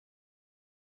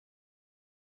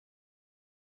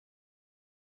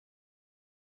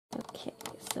Okay,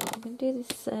 so I'm going to do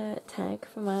this tag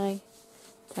for my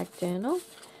tag journal.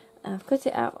 I've cut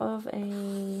it out of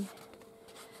a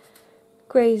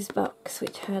Graze box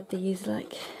which had these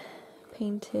like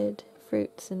painted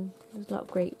fruits, and there's a lot of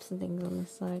grapes and things on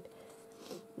this side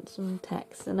and some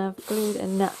text, and I've glued a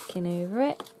napkin over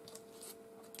it.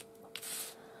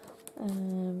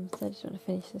 So I just want to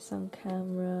finish this on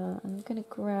camera. I'm going to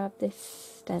grab this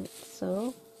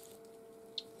stencil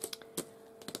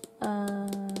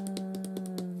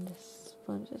and this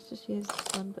sponge. Let's just use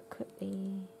this one, but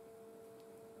quickly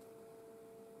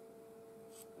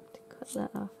to cut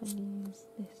that off and use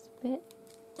this bit.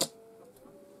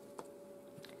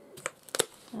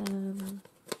 I'm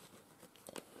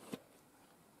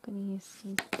going to use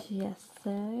some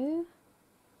gesso.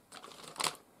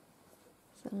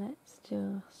 So let's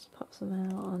just pop some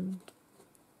out on,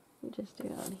 just do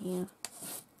it on here,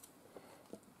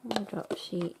 on the drop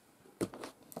sheet.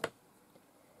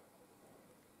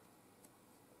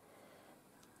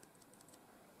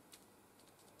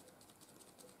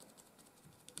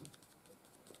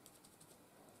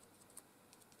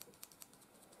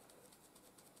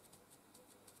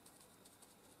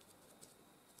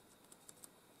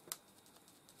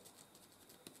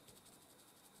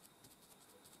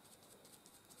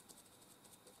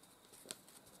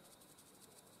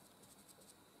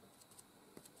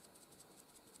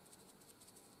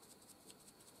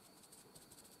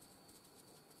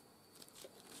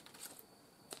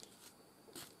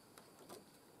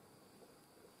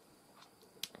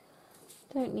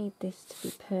 Don't need this to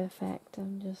be perfect,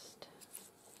 I'm just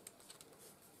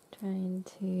trying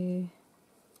to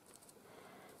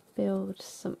build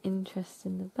some interest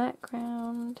in the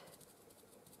background.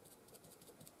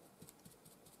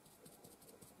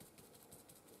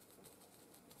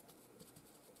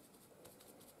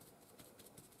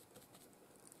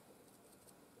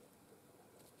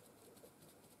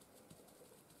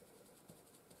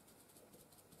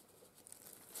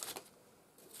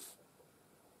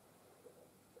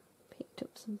 Picked up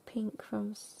some pink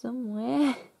from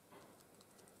somewhere.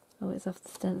 Oh, it's off the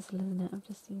stencil, isn't it? I've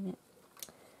just seen it.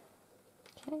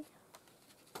 Okay.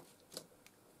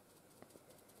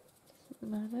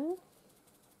 Doesn't matter.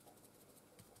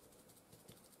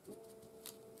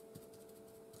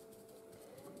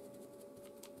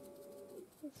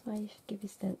 That's why you should give your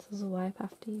stencils a wipe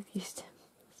after you've used them,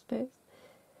 I suppose.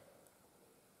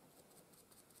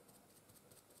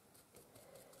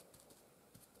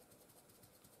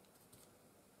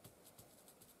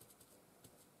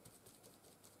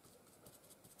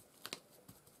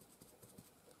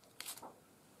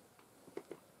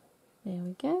 There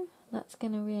we go. That's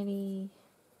going to really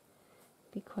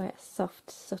be quite a soft,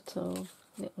 subtle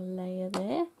little layer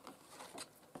there.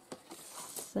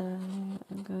 So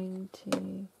I'm going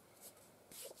to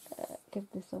give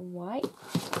this a wipe.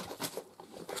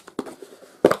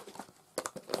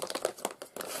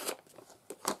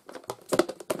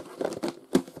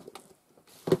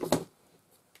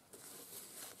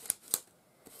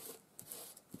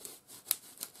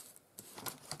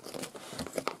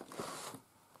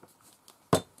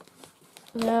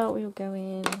 Now we'll go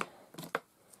in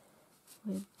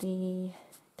with the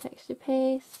texture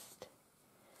paste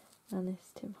and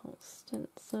this Tim Holtz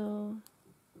stencil.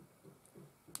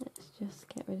 Let's just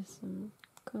get rid of some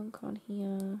gunk on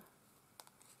here.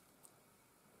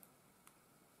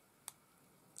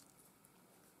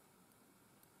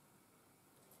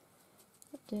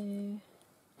 Do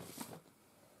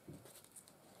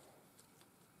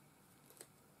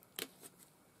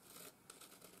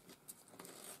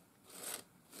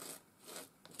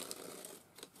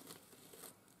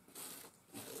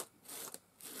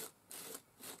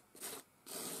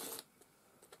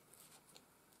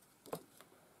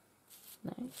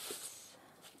nice.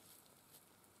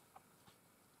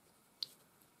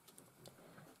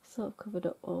 Sort of covered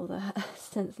up all that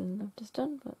stenciling I've just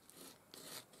done, but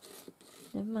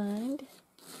never mind.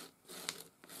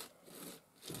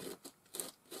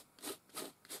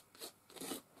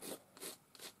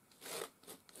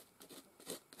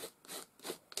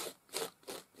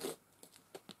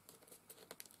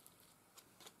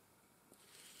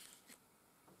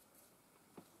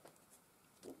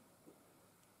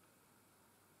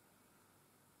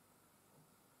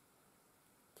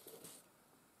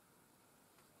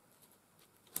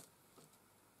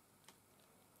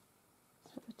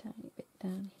 A tiny bit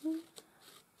down here.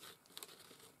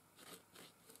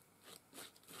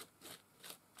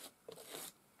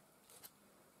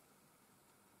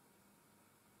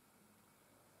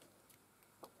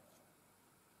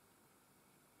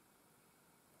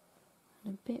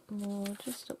 And a bit more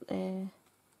just up there.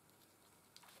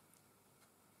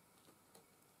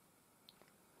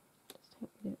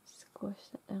 push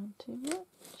that down too much.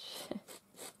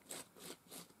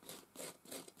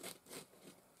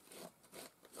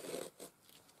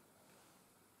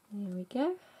 There we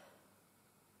go.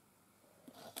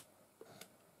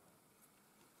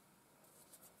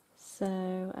 So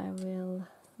I will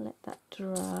let that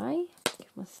dry,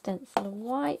 give my stencil a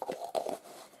wipe,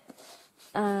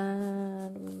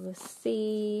 and we will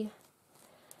see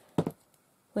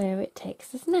where it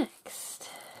takes us next.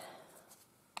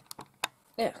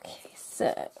 Okay,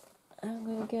 so I'm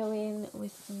going to go in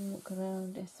with some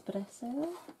ground espresso,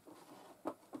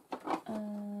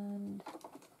 and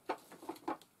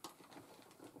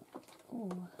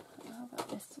oh, how about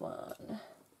this one?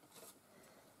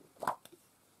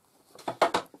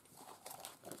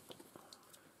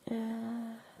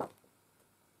 Yeah,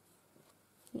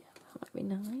 that might be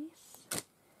nice.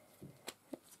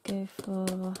 Let's go for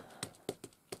a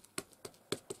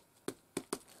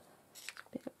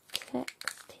bit of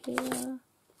text here.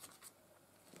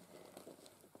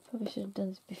 Probably should have done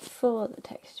this before the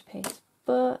texture paste,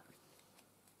 but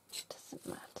it doesn't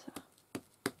matter.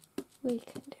 We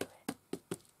can do it.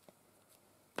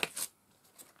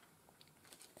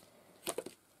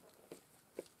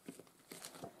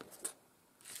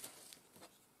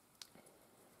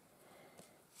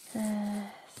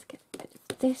 Let's get rid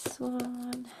of this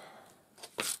one.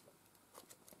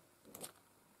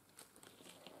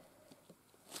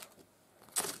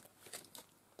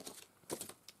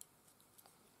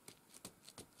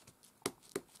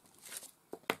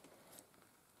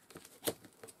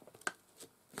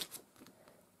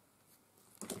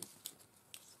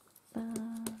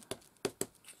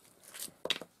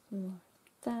 More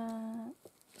of that.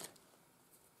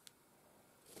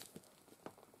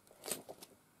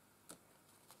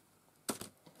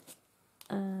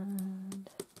 And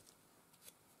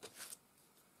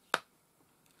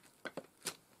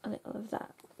a little of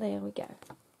that. There we go.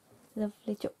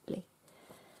 Lovely jubbly.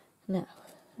 Now,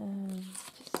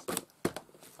 just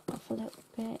off a little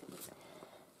bit.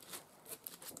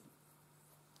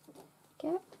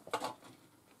 Okay.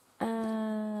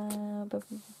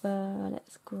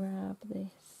 Let's grab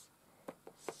this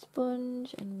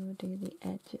sponge and we'll do the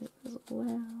edges as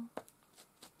well.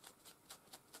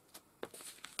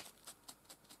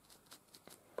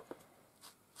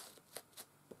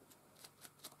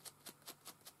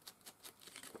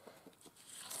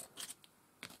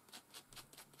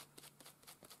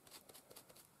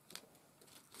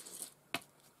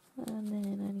 And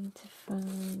then I need to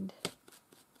find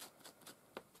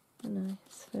a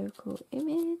nice focal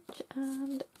image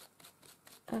and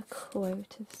a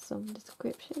quote of some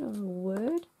description or a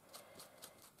word.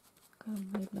 Go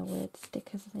and read my word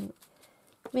stickers, I think.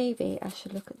 Maybe I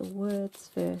should look at the words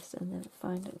first and then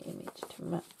find an image to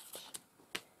match.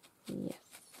 Yes.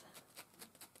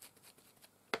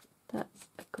 That's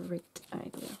a great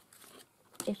idea,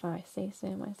 if I say so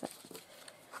myself.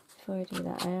 Before I do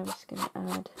that, I am just going to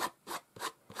add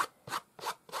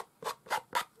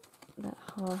that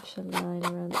harsher line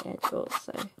around the edge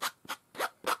also.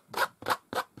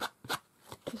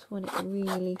 Just want it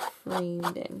really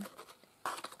framed in.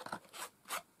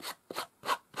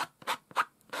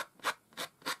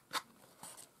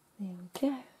 There we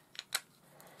go.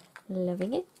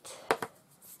 Loving it.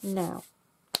 Now,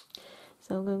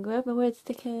 so I'm going to grab my word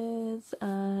stickers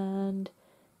and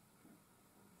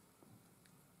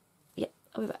yeah,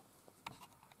 I'll be back.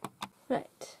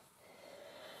 Right.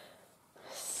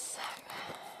 So,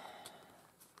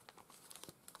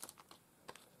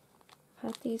 I've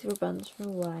had these ribbons for a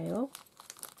while.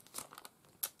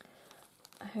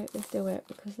 I hope they still work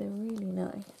because they're really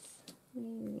nice.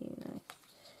 Really nice.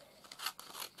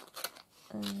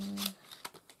 Okay.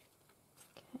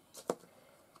 See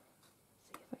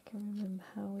if I can remember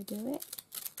how we do it.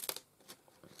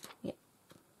 Yeah.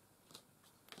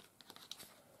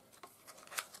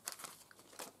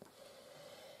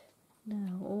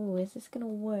 Now, oh, is this going to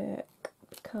work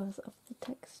because of the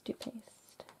texture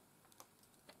paste?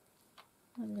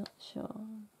 I'm not sure.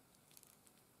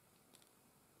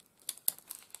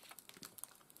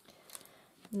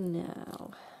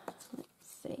 Now, let's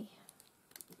see.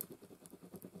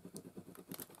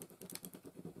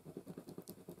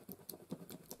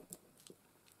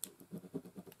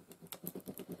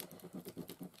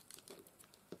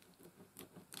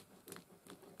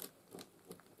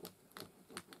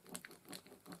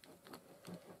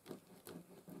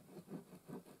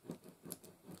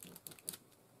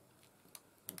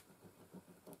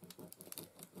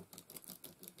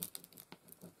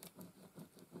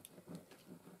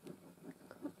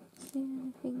 See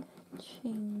anything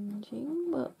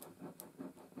changing, but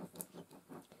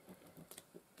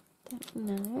don't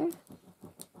know.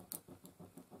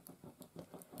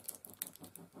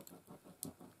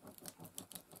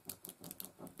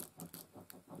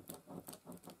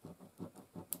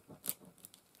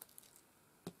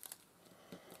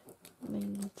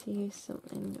 need to use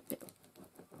something a bit...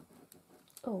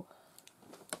 Oh,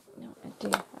 no, I do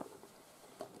have...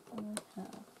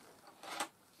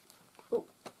 Oh,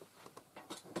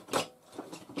 I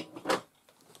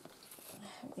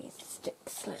have these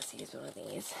sticks. Let's use one of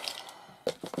these.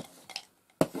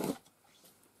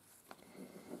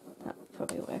 That'll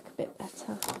probably work a bit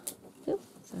better. Oh,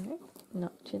 sorry,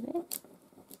 notch it there.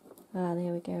 Ah,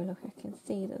 there we go. Look, I can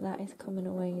see that that is coming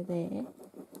away there.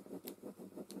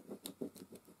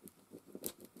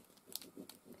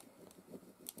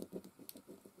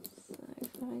 So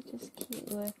if I just keep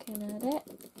working at it.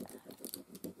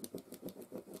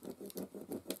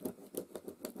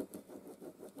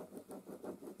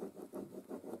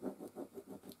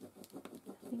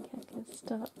 I think I can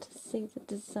start to see the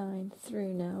design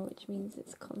through now, which means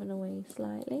it's coming away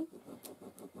slightly.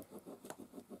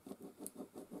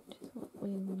 Which is what we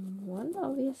want,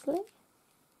 obviously.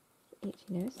 Itchy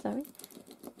nose, sorry.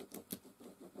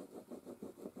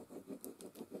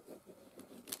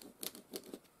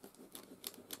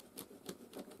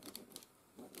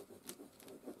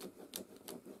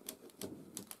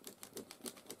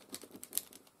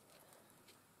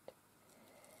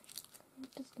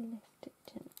 Just lift it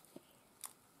gently.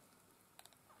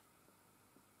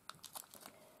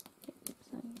 It's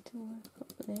starting to work up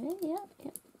there. Yep.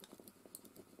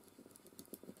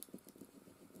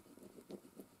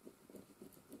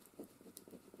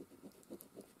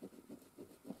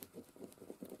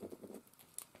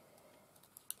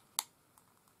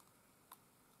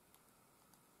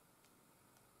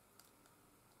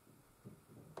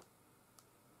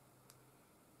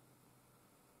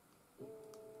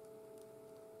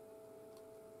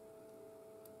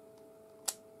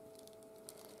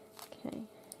 Okay,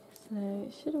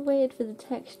 so should have waited for the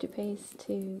texture paste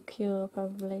to cure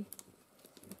probably.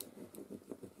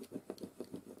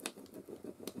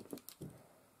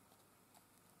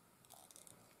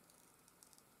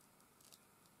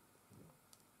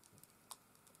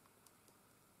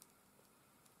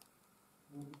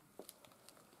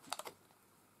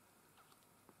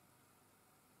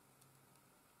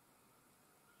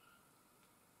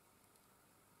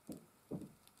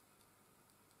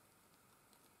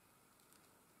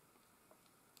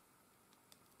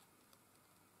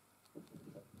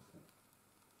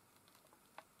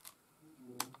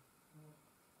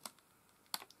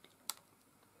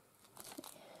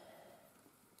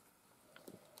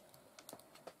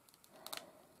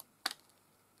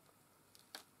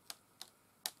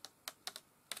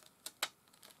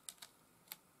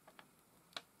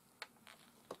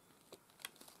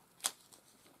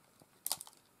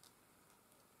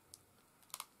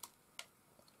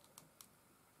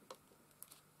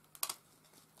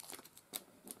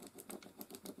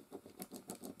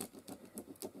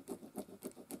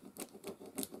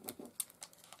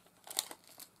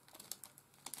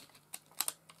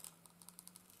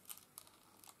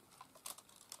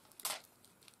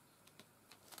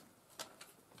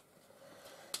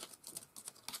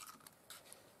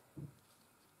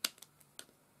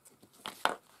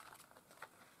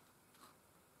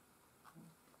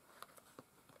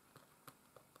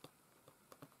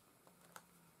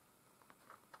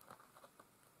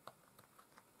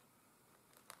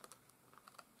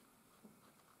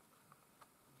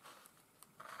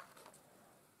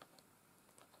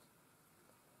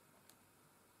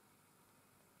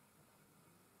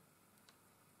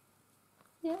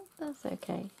 Yeah, that's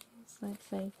okay. It's like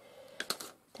I say,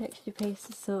 texture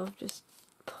paste is sort of just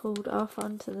pulled off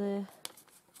onto the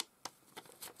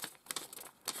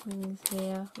wings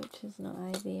here, which is not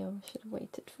ideal. I should have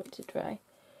waited for it to dry.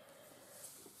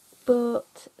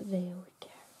 But there we go.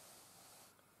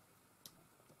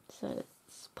 So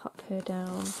let's pop her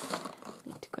down.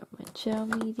 Need to grab my gel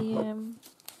medium.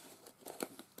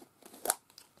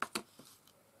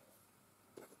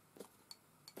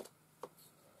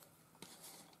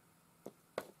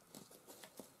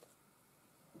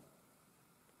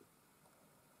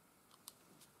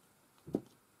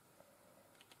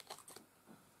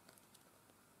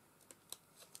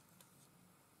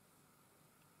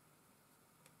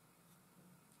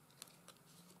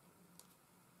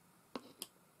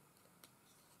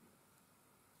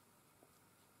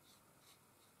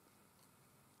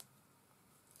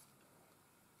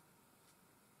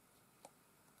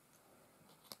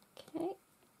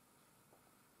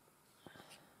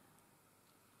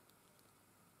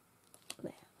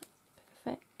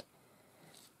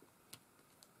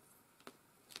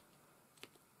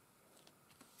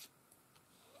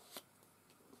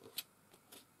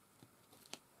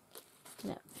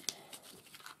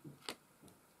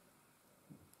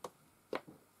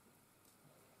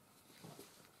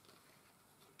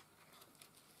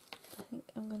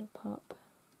 going to pop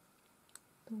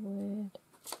the word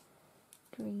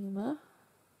dreamer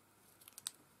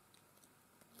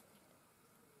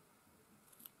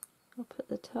up at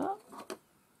the top.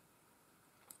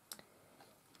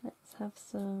 Let's have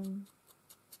some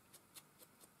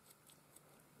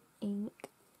ink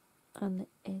on the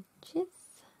edges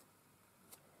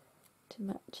to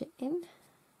match it in.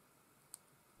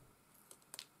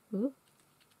 Ooh.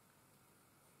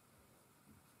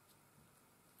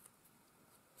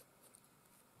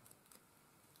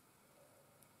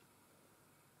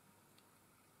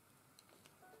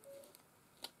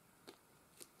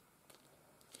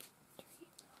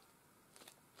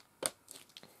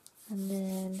 And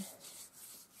then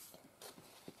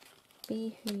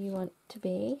be who you want to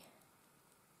be.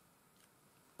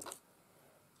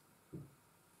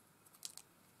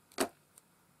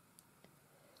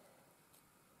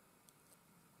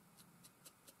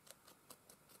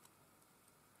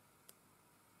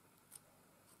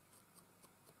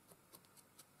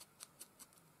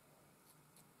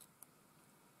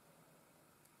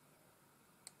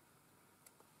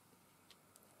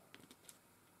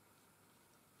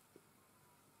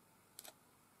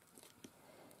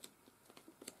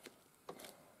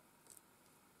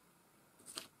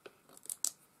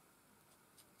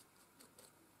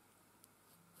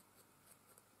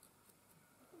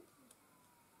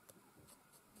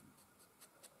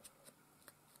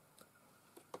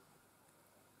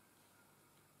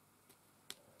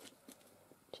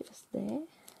 Just there.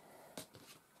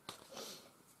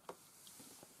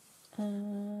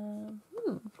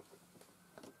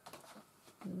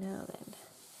 Now then.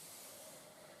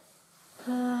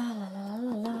 La la la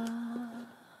la la.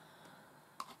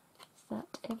 Is that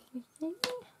everything?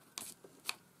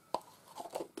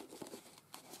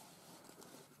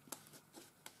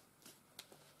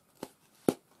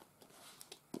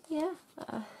 Yeah,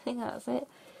 I think that's it.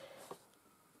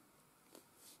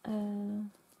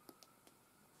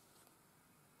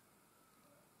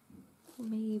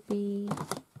 Maybe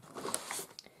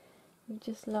we've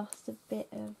just lost a bit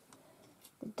of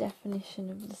the definition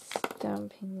of the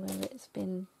stamping where it's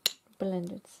been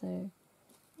blended, so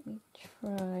let me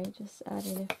try just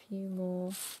adding a few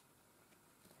more.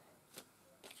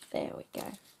 There we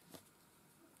go.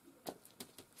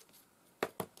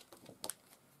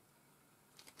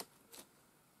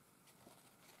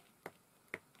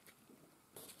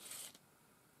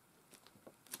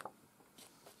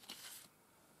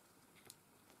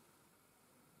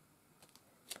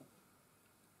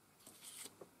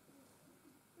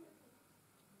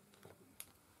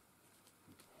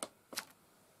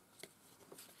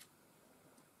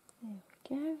 There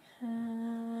we go.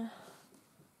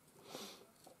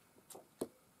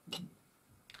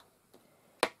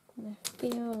 And I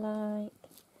feel like,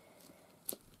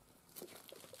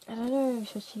 I don't know,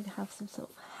 should she have some sort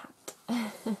of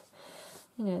hat?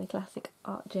 You know, the classic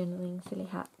art journaling silly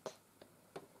hat.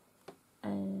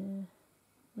 No.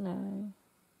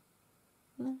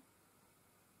 No.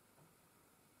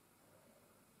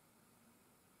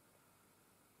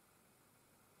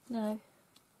 No.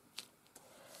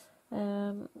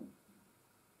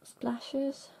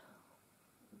 Splashes?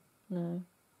 No.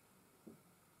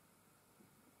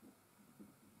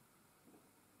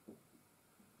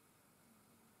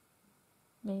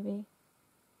 Maybe.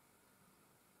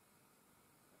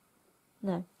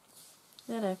 No.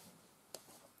 No.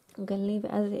 I'm going to leave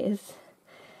it as it is.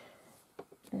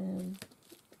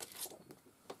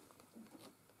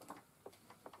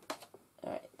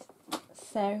 Alright.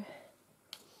 So,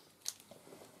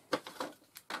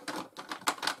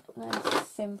 nice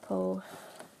simple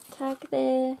tag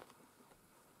there.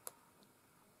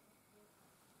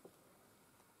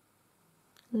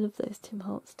 I love those Tim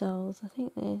Holtz dolls. I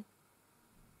think they're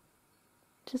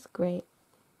just great.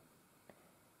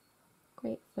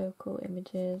 Great focal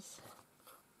images.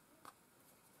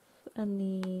 And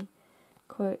the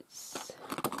quotes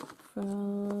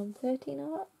from 13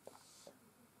 Arts,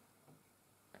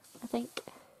 I think.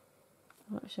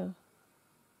 I'm not sure.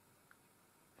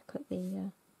 I cut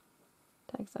the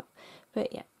tags off.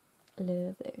 But yeah,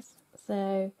 love those.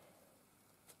 So,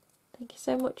 thank you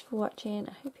so much for watching.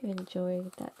 I hope you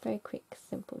enjoyed that very quick,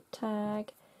 simple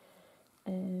tag.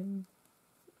 I'll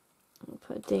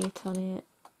put a date on it.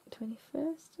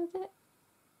 21st, was it?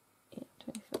 Yeah,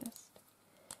 21st.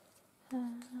 I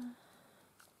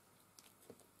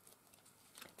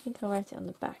think I'll write it on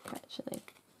the back actually.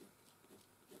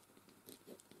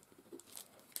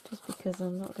 Just because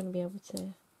I'm not going to be able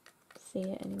to see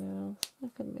it anywhere else. I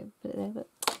couldn't maybe put it there, but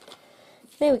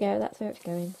there we go, that's where it's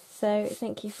going. So,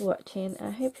 thank you for watching. I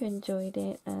hope you enjoyed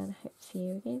it and I hope to see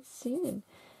you again soon.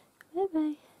 Bye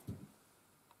bye.